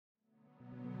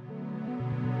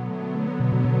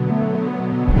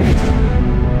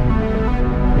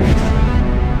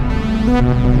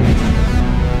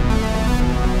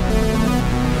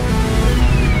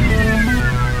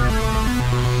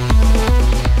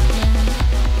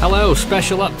Hello,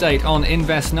 special update on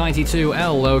Invest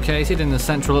 92L, located in the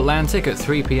central Atlantic at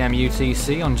 3 p.m.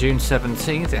 UTC on June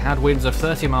 17th. It had winds of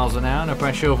 30 miles an hour and a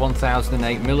pressure of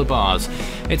 1008 millibars.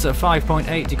 It's at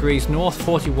 5.8 degrees north,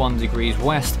 41 degrees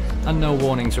west, and no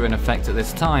warnings are in effect at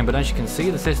this time. But as you can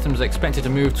see, the system's expected to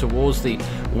move towards the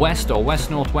west or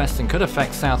west-northwest and could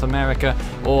affect South America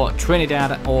or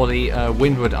Trinidad or the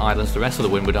Windward Islands, the rest of the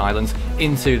Windward Islands,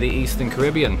 into the Eastern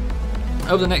Caribbean.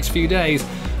 Over the next few days,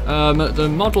 the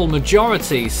model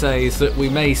majority says that we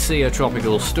may see a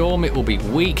tropical storm. It will be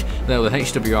weak, though the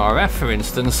HWRF, for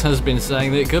instance, has been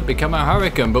saying that it could become a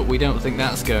hurricane, but we don't think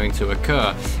that's going to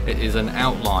occur. It is an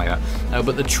outlier.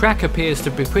 But the track appears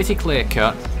to be pretty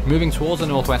clear-cut, moving towards the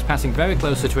northwest, passing very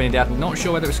close to Trinidad. I'm not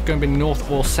sure whether it's going to be north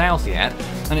or south yet,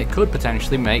 and it could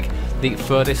potentially make the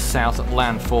furthest south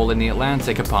landfall in the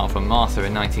Atlantic, apart from Martha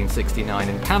in 1969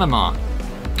 in Panama.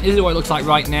 This is what it looks like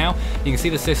right now. You can see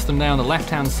the system there on the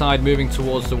left-hand side moving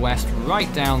towards the west,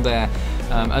 right down there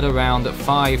at around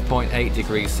 5.8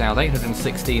 degrees south,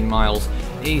 816 miles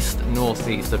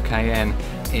east-northeast of Cayenne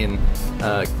in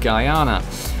Guyana.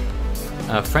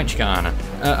 French Guiana.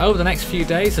 Over the next few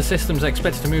days, the system's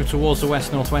expected to move towards the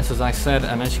west-northwest, as I said,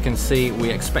 and as you can see, we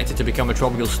expect it to become a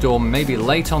tropical storm maybe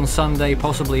late on Sunday,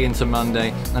 possibly into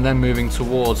Monday, and then moving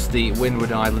towards the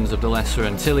Windward Islands of the Lesser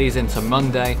Antilles into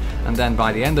Monday, and then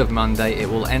by the end of Monday, it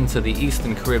will enter the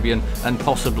Eastern Caribbean and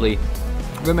possibly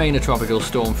remain a tropical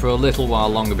storm for a little while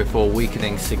longer before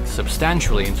weakening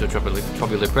substantially into a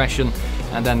tropical depression,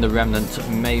 and then the remnant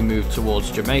may move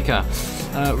towards Jamaica.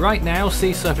 Right now,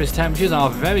 sea surface temperatures are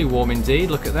very warm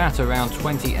indeed. Look at that, around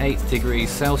 28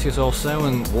 degrees Celsius or so,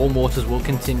 and warm waters will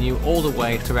continue all the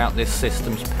way throughout this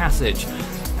system's passage.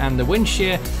 And the wind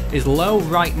shear is low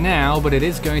right now, but it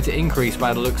is going to increase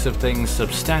by the looks of things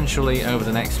substantially over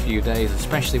the next few days,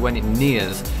 especially when it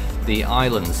nears the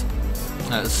islands.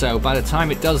 So by the time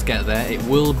it does get there, it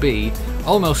will be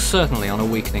almost certainly on a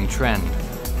weakening trend.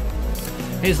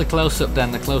 Here's the close-up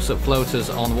then, the close-up floaters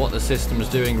on what the system's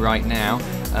doing right now.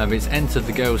 It's entered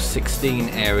the GOES 16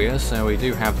 area, so we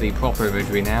do have the proper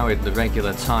imagery now at the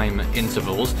regular time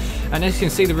intervals. And as you can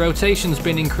see, the rotation's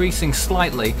been increasing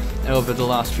slightly over the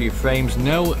last few frames.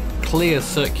 No clear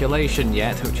circulation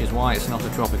yet, which is why it's not a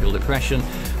tropical depression.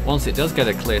 Once it does get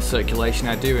a clear circulation,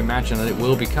 I do imagine that it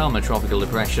will become a tropical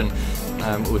depression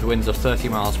with winds of 30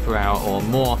 miles per hour or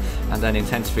more, and then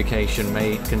intensification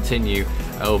may continue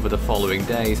over the following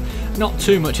days. Not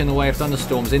too much in the way of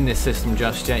thunderstorms in this system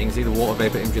just yet. You can see the water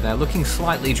vapor imagery there looking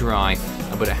slightly dry,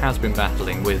 but it has been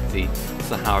battling with the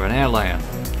Saharan air layer.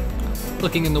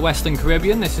 Looking in the Western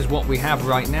Caribbean, this is what we have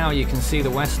right now. You can see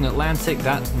the Western Atlantic,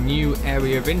 that new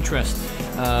area of interest.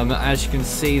 As you can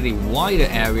see, the wider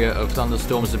area of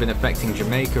thunderstorms have been affecting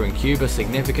Jamaica and Cuba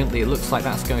significantly. It looks like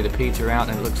that's going to peter out,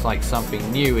 and it looks like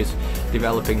something new is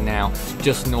developing now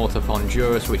just north of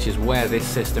Honduras, which is where this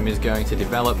system is going to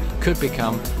develop. Could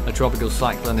become a tropical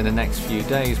cyclone in the next few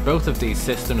days. Both of these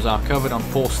systems are covered on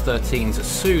Force 13's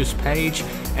SEWS page,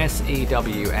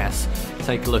 SEWS.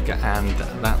 Take a look at, and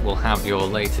that will have your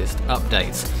latest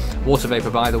updates. Water vapor,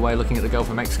 by the way, looking at the Gulf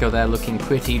of Mexico there, looking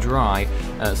pretty dry,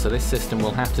 so this system will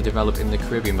have to develop in the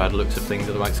Caribbean by the looks of things,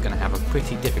 otherwise it's going to have a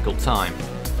pretty difficult time.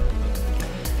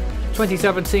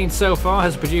 2017 so far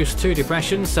has produced 2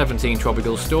 depressions, 17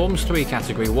 tropical storms, 3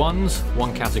 Category 1s,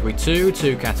 1 Category 2,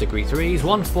 2 Category 3s,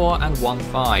 1 4 and 1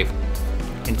 5.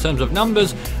 In terms of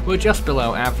numbers, we're just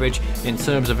below average. In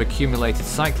terms of accumulated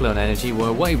cyclone energy,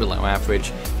 we're way below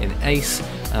average in ACE,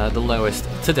 the lowest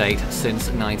to date since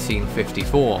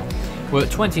 1954. We're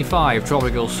at 25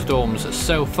 tropical storms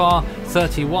so far.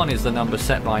 31 is the number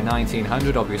set by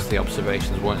 1900. Obviously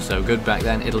observations weren't so good back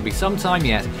then. It'll be some time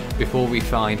yet before we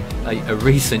find a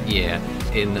recent year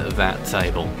in that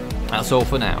table. That's all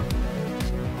for now.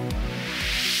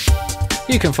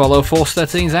 You can follow Force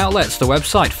 13's outlets, the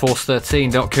website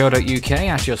force13.co.uk,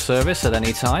 at your service at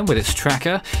any time with its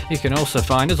tracker. You can also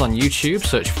find us on YouTube,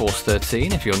 search Force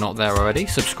 13 if you're not there already,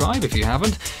 subscribe if you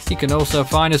haven't. You can also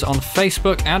find us on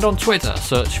Facebook and on Twitter,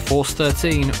 search Force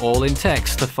 13 all in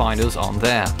text to find us on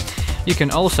there. You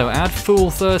can also add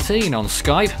Fool13 on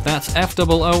Skype, that's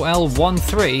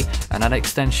FOOL13, and add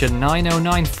extension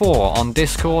 9094 on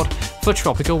Discord for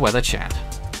tropical weather chat.